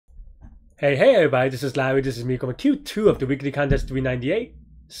Hey everybody, this is Larry, this is me coming Q2 of the weekly contest 398,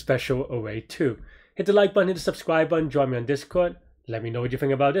 Special Array 2. Hit the like button, hit the subscribe button, join me on Discord, let me know what you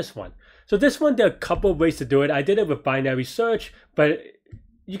think about this one. So this one, there are a couple of ways to do it. I did it with binary search, but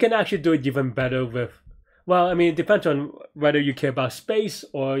you can actually do it even better with, well, I mean, it depends on whether you care about space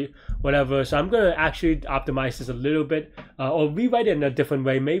or whatever. So I'm going to actually optimize this a little bit or rewrite it in a different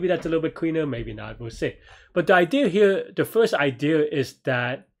way. Maybe that's a little bit cleaner, maybe not, we'll see. But the idea here, the first idea is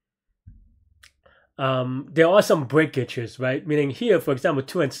that there are some breakages, right? Meaning here, for example,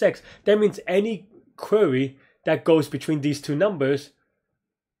 2 and 6, that means any query that goes between these two numbers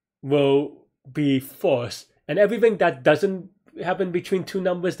will be false. And everything that doesn't happen between two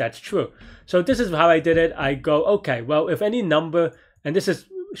numbers, that's true. So this is how I did it. I go, okay, well, if any number, and this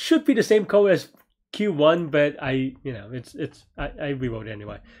should be the same code as Q1, but I rewrote it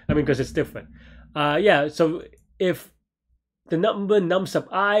anyway. I mean, because it's different. Yeah, so if the number num sub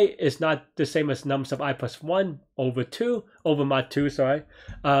I is not the same as num sub I plus 1 over 2, over mod 2, sorry,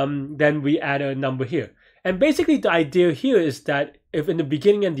 then we add a number here. And basically the idea here is that if in the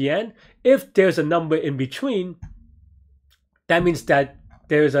beginning and the end, if there's a number in between, that means that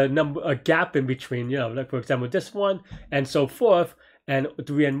there's a gap in between, like for example, this one and so forth, and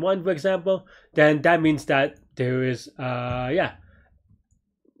 3 and 1, for example, then that means that there is,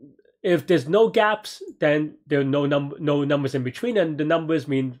 if there's no gaps, then there are no numbers in between, and the numbers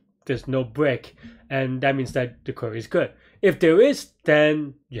mean there's no break, and that means that the query is good. If there is,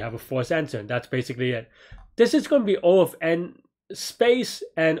 then you have a false answer, and that's basically it. This is going to be O of n space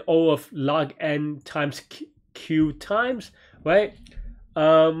and O of log n times q times, right?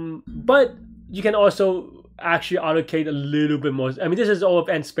 But you can also actually allocate a little bit more. I mean, this is O of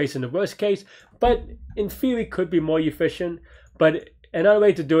n space in the worst case, but in theory could be more efficient. But another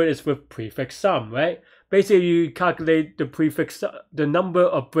way to do it is with prefix sum, right? Basically, you calculate the prefix, the number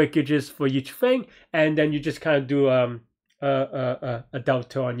of breakages for each thing, and then you just kind of do a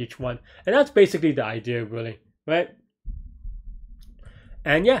delta on each one, and that's basically the idea, really, right?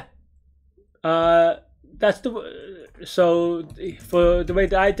 And yeah, that's so for the way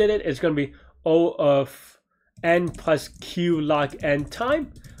that I did it, it's going to be O of n plus q log n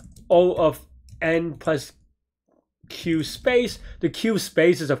time, O of n plus q space. The q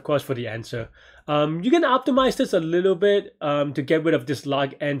space is of course for the answer. You can optimize this a little bit to get rid of this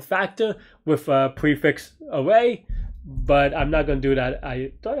log n factor with a prefix array, but I'm not going to do that.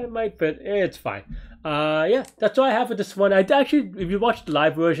 I thought I might, but it's fine. Yeah, that's all I have for this one. I actually, if you watched the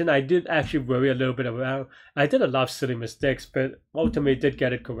live version, I did actually worry a little bit around. I did a lot of silly mistakes, but ultimately did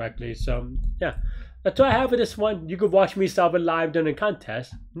get it correctly. So yeah, that's all I have for this one. You could watch me solve it live during the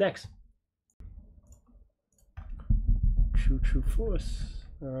contest next. True force.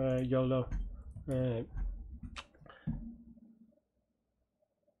 YOLO. Alright.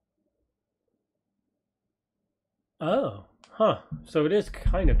 Oh, huh. So it is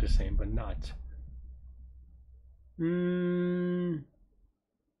kind of the same, but not.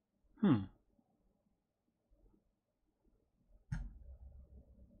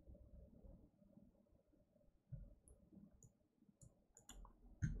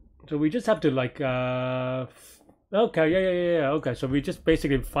 So we just have to like okay, yeah. Okay, so we just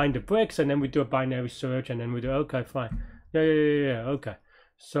basically find the bricks and then we do a binary search and then we do, okay, fine. Yeah, okay.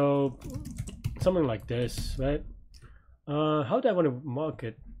 So something like this, right? How do I want to mark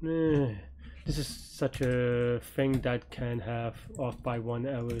it? This is such a thing that can have off by 1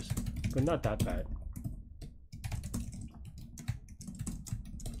 errors, but not that bad.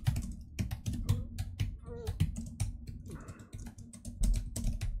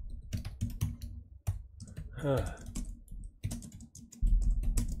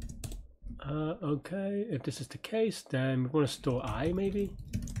 Okay, if this is the case, then we want to store I maybe,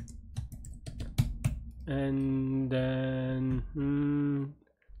 and then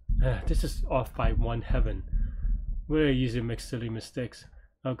this is off by 1 heaven. We're usually make silly mistakes.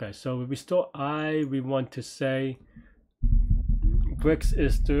 Okay, so if we store I, we want to say bricks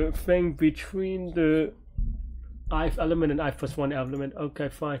is the thing between the ith element and I plus 1 element. Okay,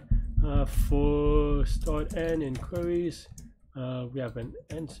 fine. For start n in queries, we have an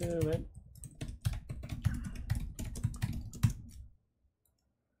answer, right?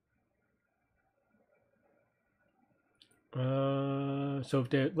 So if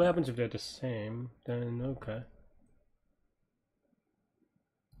they're, what happens if they're the same? Then okay.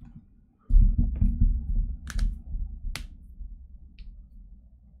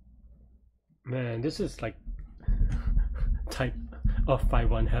 Man, this is like type off by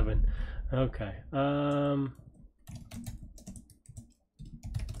 1 heaven. Okay.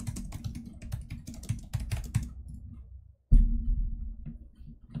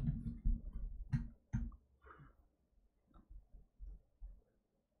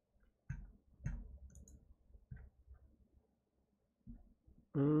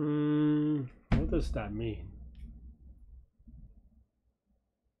 does that mean?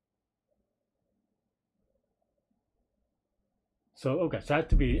 So, okay, so it has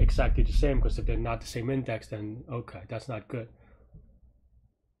to be exactly the same, because if they're not the same index, then okay, that's not good.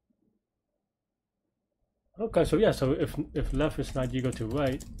 Okay, so yeah, so if left is not equal to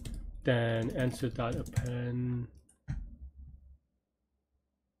right, then answer dot append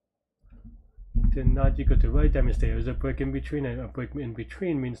then not equal to right, that means there is a break in between, and a break in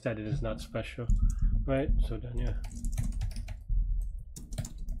between means that it is not special, right? So then yeah,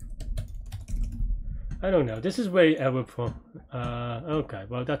 I don't know, this is very error prone. Okay,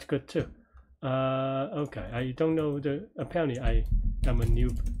 well that's good too. Okay, I don't know apparently I am a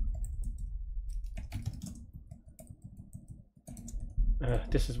noob.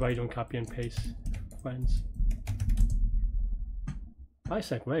 This is why you don't copy and paste, friends.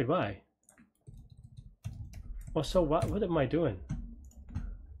 Isaac, wait, why? Also, what am I doing?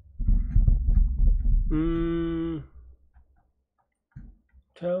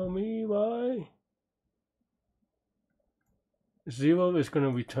 Tell me why. 0 is going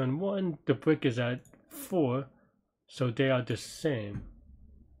to return 1. The brick is at 4, so they are the same.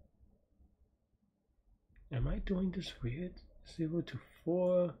 Am I doing this weird? 0 to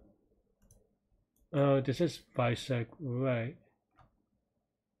 4. Oh, this is bisect, right?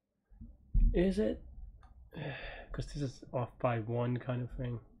 Is it? Because this is off by 1 kind of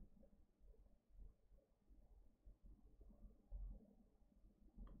thing.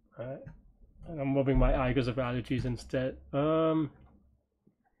 Alright. I'm moving my eye because of allergies instead.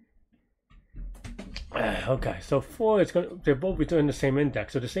 Okay, so 4 is they're both returning the same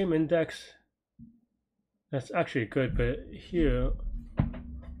index. So the same index, that's actually good, but here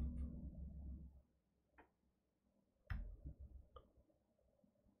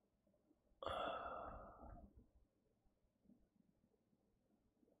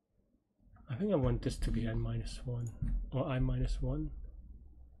I think I want this to be n-1 or i-1.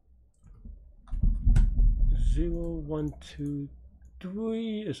 0, 1, 2,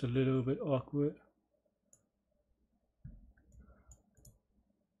 3 is a little bit awkward.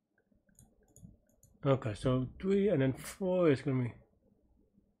 Okay, so 3 and then 4 is gonna be.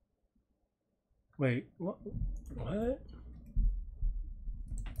 Wait, what? What?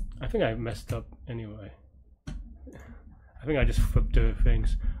 I think I messed up anyway. I think I just flipped the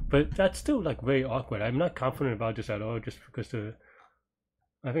things, but that's still like very awkward. I'm not confident about this at all, just because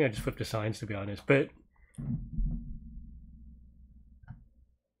I think I just flipped the signs, to be honest. But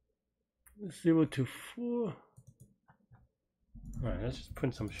 0 to 4. Alright, let's just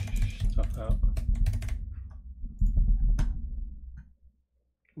print some stuff out.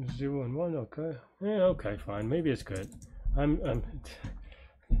 0 and 1, okay. Yeah, okay, fine. Maybe it's good. I'm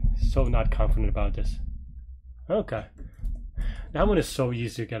so not confident about this. Okay. That one is so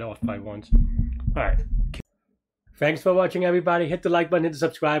easy to get off by once. Alright. Thanks for watching, everybody. Hit the like button, hit the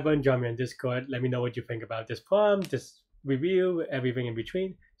subscribe button, join me on Discord. Let me know what you think about this poem, this review, everything in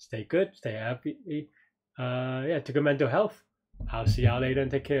between. Stay good, stay happy. Yeah, to good mental health. I'll see y'all later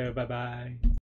and take care. Bye-bye.